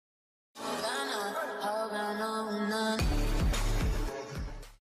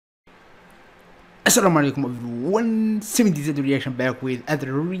Assalamu alaikum everyone, 70Z reaction back with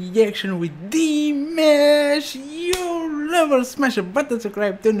other reaction with Dimash. You never smash a button,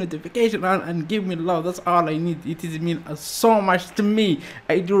 subscribe, turn notification on and give me love. That's all I need. It is mean so much to me.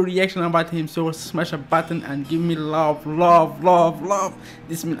 I do reaction about him, so smash a button and give me love.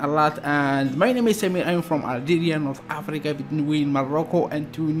 This means a lot. And my name is Samir. I'm from Algeria, North Africa, between Morocco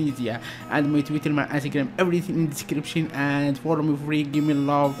and Tunisia. And my Twitter, my Instagram, everything in the description. And follow me free, give me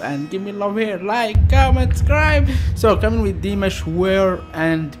love and give me love here. Like, comment, subscribe. So coming with Dimash, War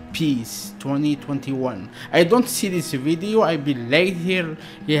and Peace 2021. I don't see this video. I be late here.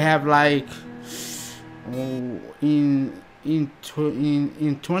 You have like in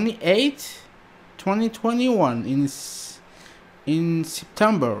 2021 in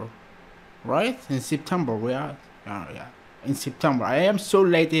September, right? In September we are. Yeah, in September. I am so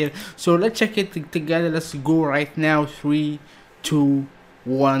late here. So let's check it together. Let's go right now. 3, 2,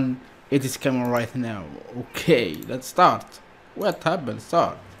 1. It is coming right now. Okay, let's start. What happened?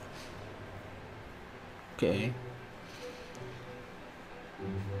 Start. Okay.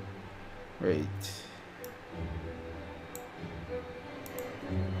 Wait.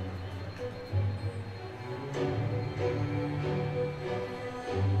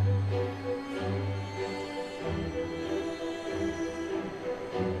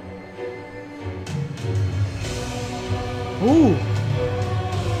 Ooh.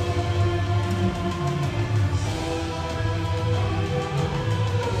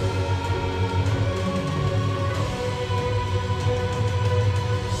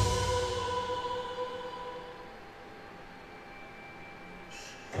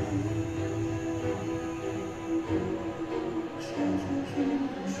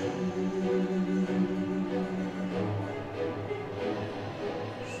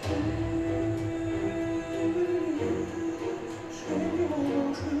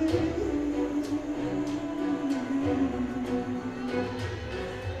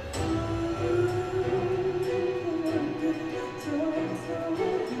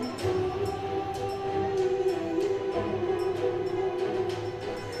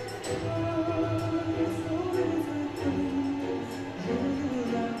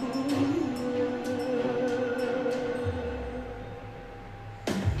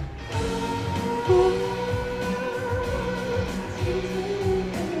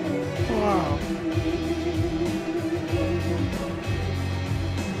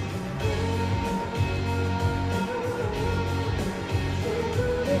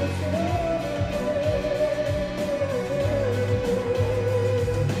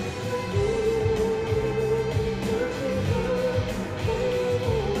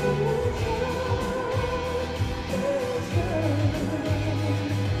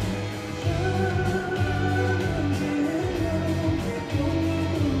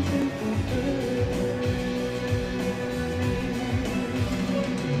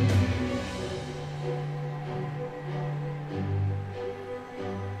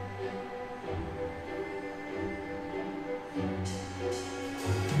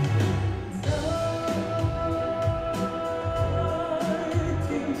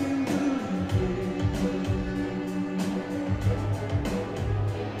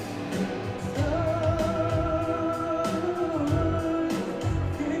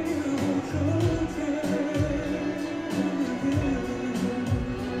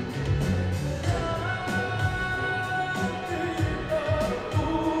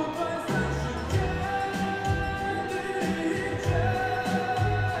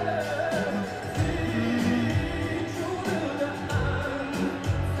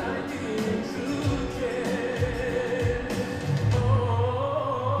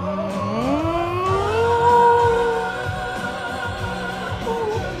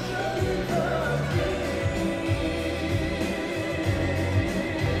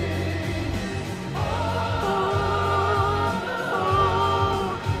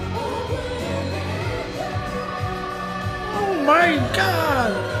 My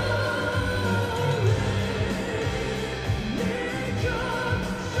God!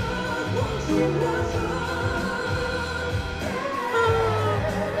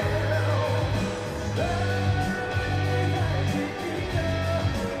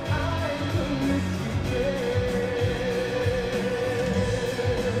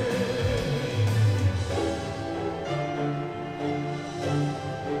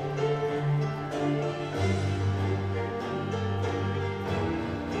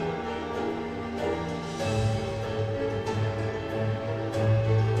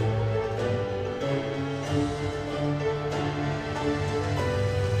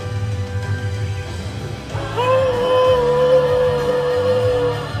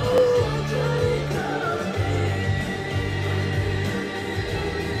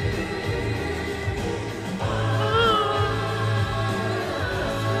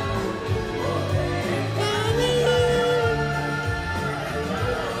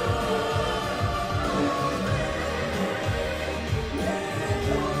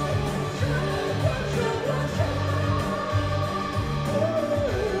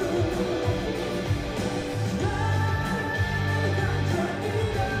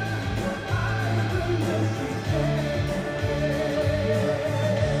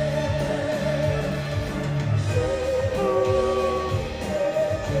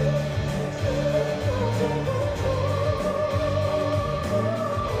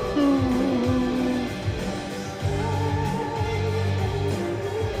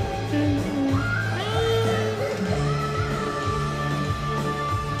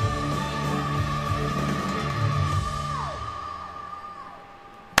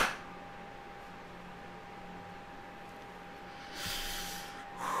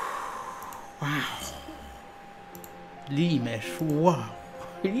 Wow. Dimash, wow.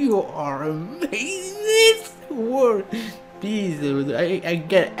 You are amazing. Word. Please, I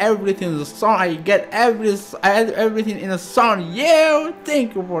get everything in the song. I get everything in the song. Yeah,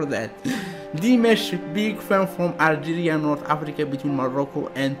 thank you for that. Dimash, big fan from Algeria, North Africa, between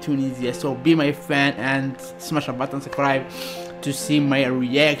Morocco and Tunisia. So be my fan and smash a button, subscribe to see my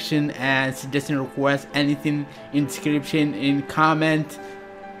reaction and suggestion request. Anything in description, in comment,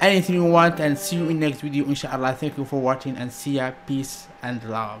 anything you want. And see you in next video, inshallah. Thank you for watching and see ya. Peace and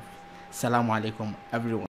love. Assalamu alaikum, everyone.